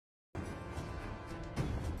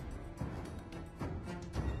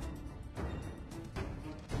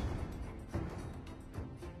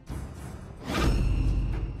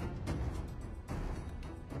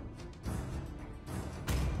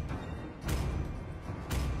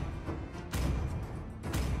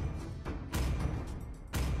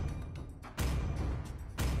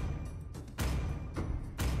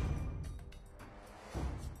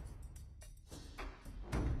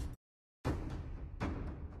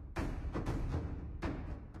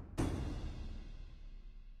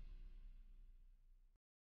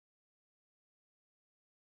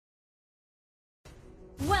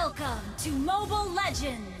Welcome to Mobile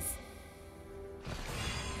Legends!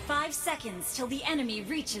 5 seconds till the enemy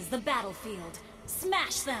reaches the battlefield.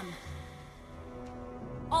 Smash them!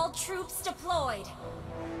 All troops deployed!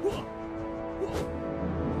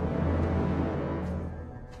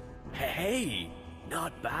 Hey,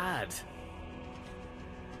 not bad.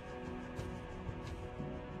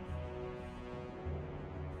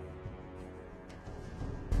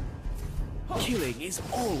 Killing is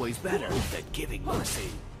always better than giving mercy.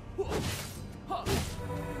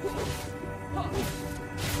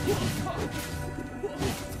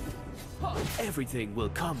 Everything will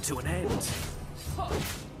come to an end.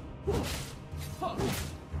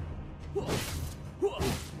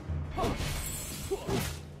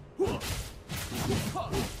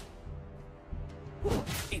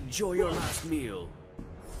 Enjoy your last meal.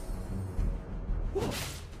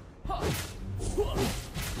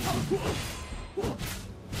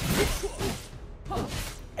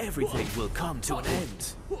 Everything will come to an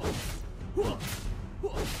end.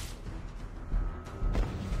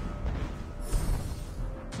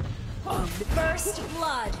 First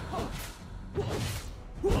blood!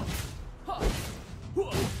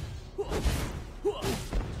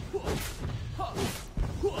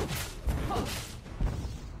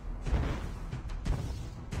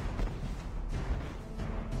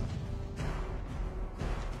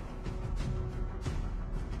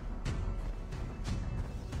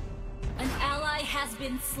 An ally has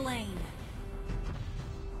been slain.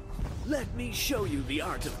 Let me show you the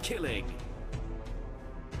art of killing.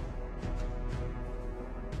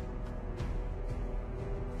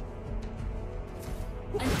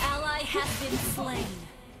 An ally has been slain.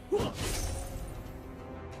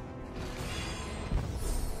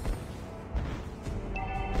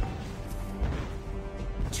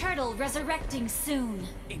 Turtle resurrecting soon.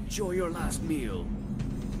 Enjoy your last meal.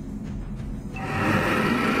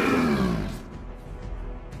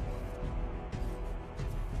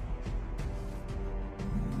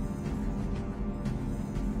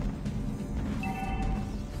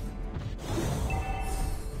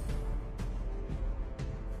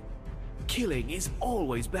 Killing is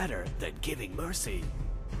always better than giving mercy.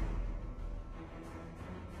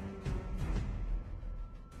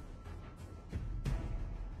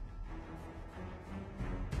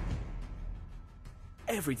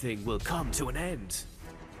 Everything will come to an end.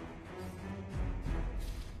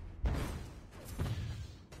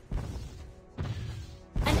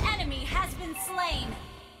 An enemy has been slain.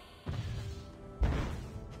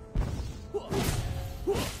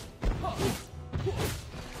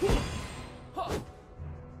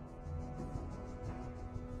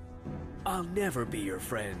 I'll never be your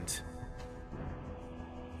friend.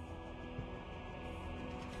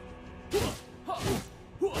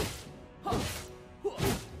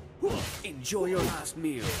 Enjoy your last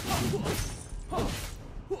meal.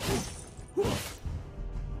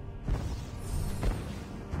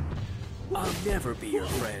 I'll never be your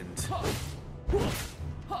friend.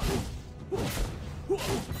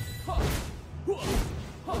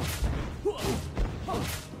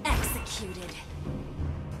 Executed.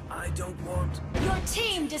 I don't want... Your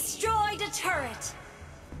team destroyed a turret.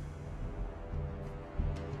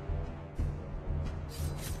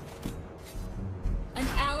 An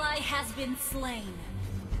ally has been slain.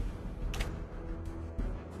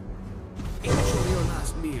 Enjoy your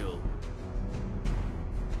last meal.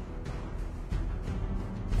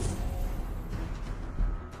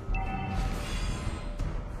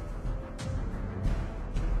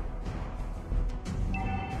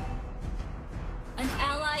 An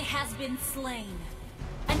ally has been slain.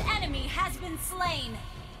 An enemy has been slain.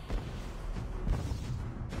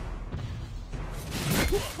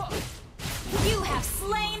 You have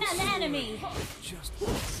slain an enemy. Just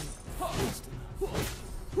fast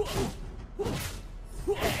enough.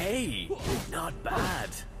 Hey, not bad.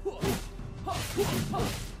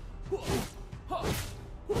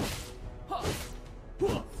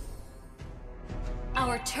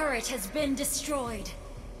 Our turret has been destroyed.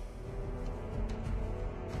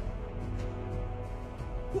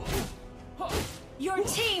 Your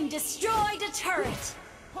team destroyed a turret.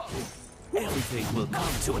 Everything will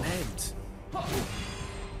come to an end.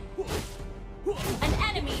 An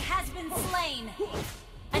enemy has been slain.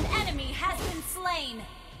 An enemy has been slain.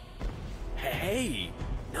 Hey,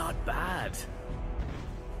 not bad.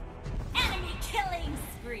 Enemy killing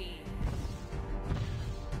spree.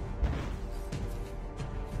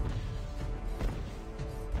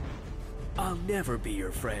 I'll never be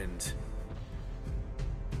your friend.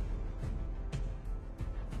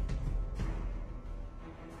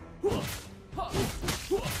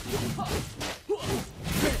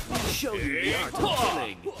 Let me show show you the art of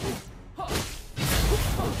killing.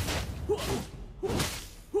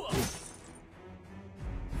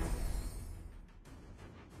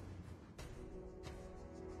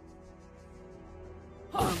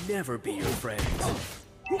 I'll never be your friend.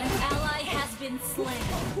 An ally has been slain.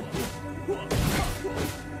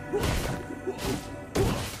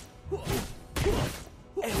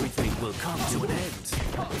 Everything will come to an end.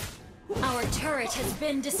 Our turret has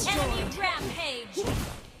been destroyed. Enemy rampage.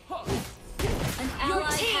 An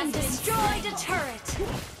ally has destroyed a turret.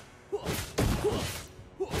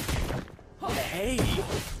 Hey,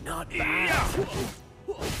 not bad.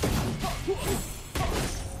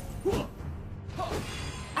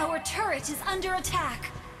 Our turret is under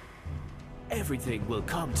attack. Everything will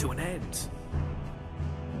come to an end.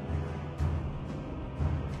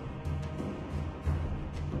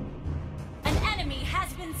 An enemy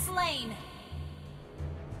has been slain.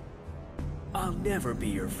 I'll never be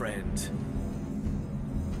your friend.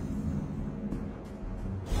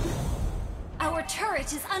 Our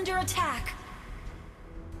turret is under attack.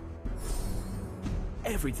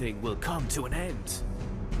 Everything will come to an end.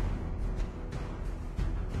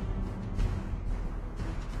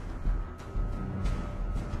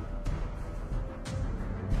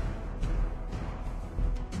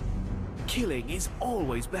 Killing is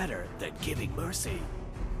always better than giving mercy.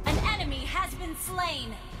 An enemy has been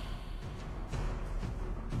slain.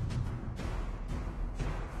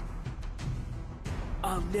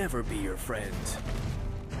 I'll never be your friend.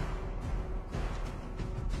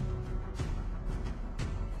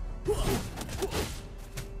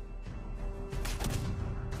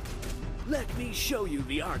 Let me show you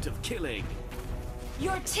the art of killing.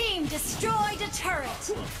 Your team destroyed a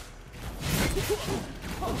turret.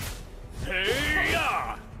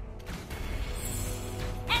 Hey-ya!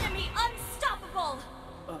 Enemy unstoppable.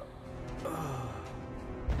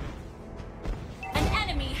 An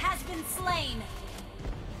enemy has been slain.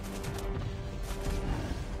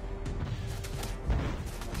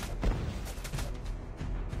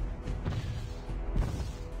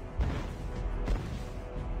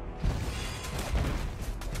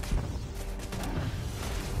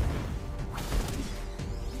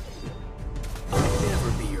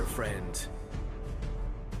 Friend.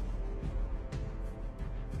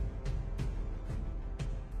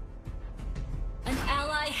 An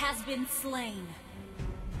ally has been slain.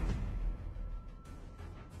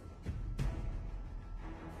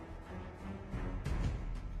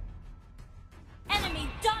 Enemy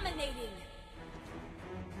dominating.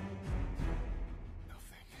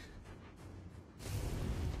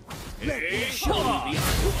 Let me show you the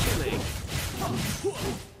art of killing.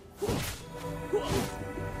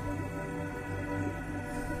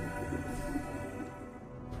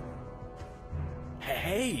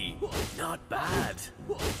 Hey, not bad.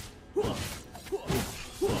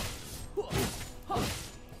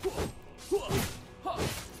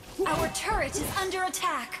 Our turret is under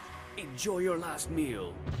attack. Enjoy your last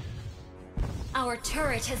meal. Our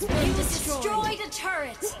turret has been destroyed. A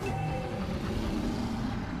turret.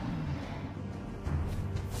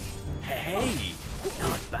 Hey,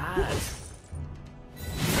 not bad.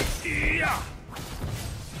 Yeah.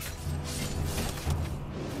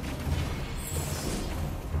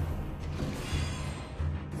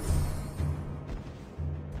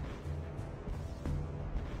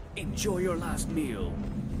 Enjoy your last meal.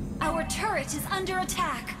 Our turret is under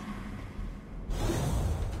attack.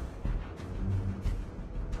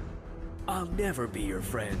 I'll never be your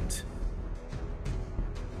friend.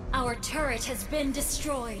 Our turret has been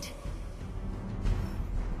destroyed.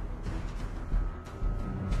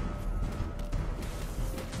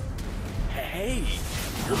 Hey,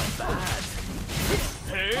 not bad.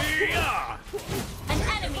 Hey-ya! An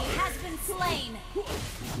enemy has been slain.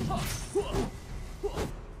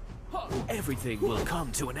 Everything will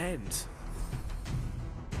come to an end.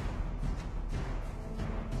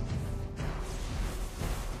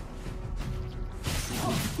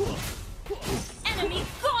 Enemy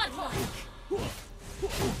godlike.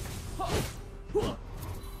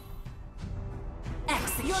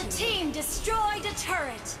 Execute. Your team destroyed a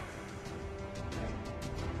turret.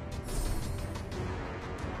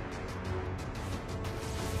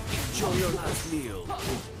 Enjoy your last meal.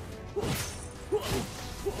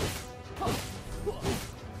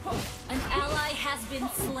 An ally has been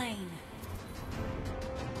slain.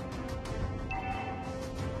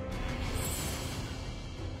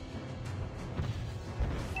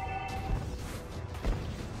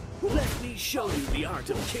 Let me show you the art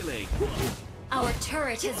of killing. Our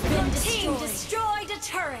turret has been destroyed. Your team destroyed a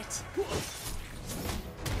turret.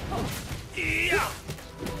 Yeah.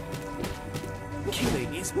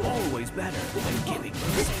 Killing is always better than giving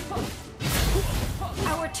mercy.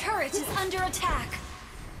 Our turret is under attack.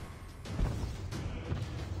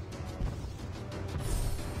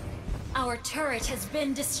 Our turret has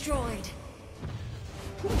been destroyed.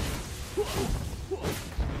 An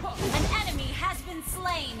enemy has been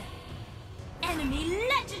slain. Enemy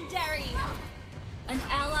legendary. An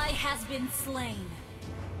ally has been slain.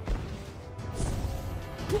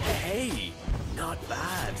 Hey, not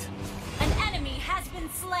bad. An enemy has been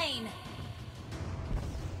slain.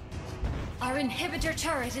 Our inhibitor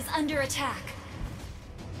turret is under attack.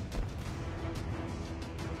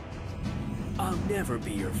 I'll never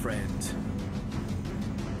be your friend.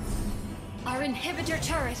 Our inhibitor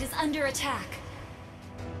turret is under attack.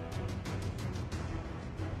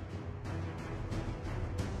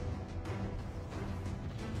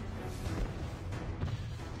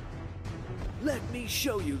 Let me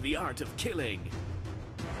show you the art of killing.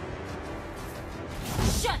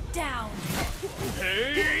 Shut down!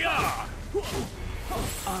 Hey-ya!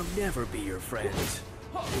 I'll never be your friend.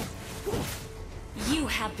 You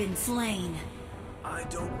have been slain. I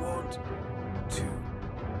don't want to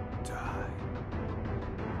die.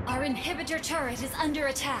 Our inhibitor turret is under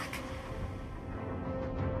attack.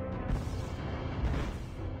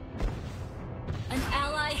 An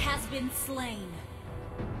ally has been slain.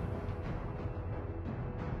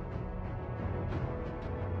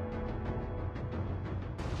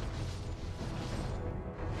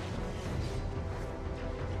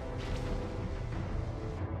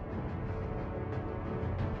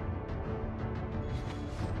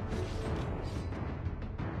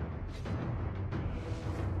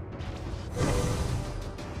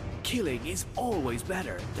 Killing is always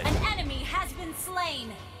better than... An enemy has been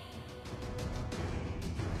slain.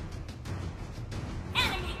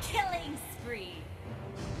 Enemy killing spree.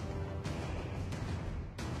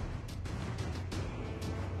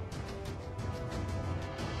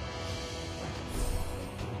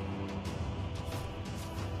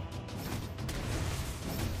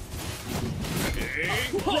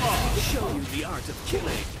 Let me show you the art of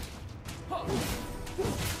killing.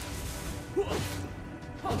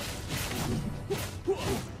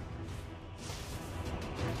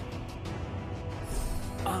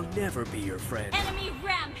 I'll never be your friend. Enemy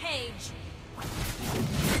rampage.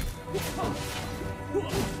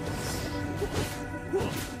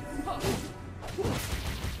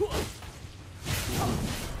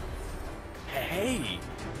 Hey,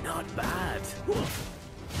 not bad.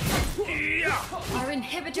 Our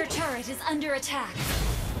inhibitor turret is under attack.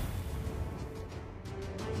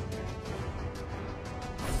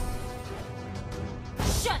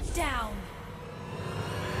 Shut down!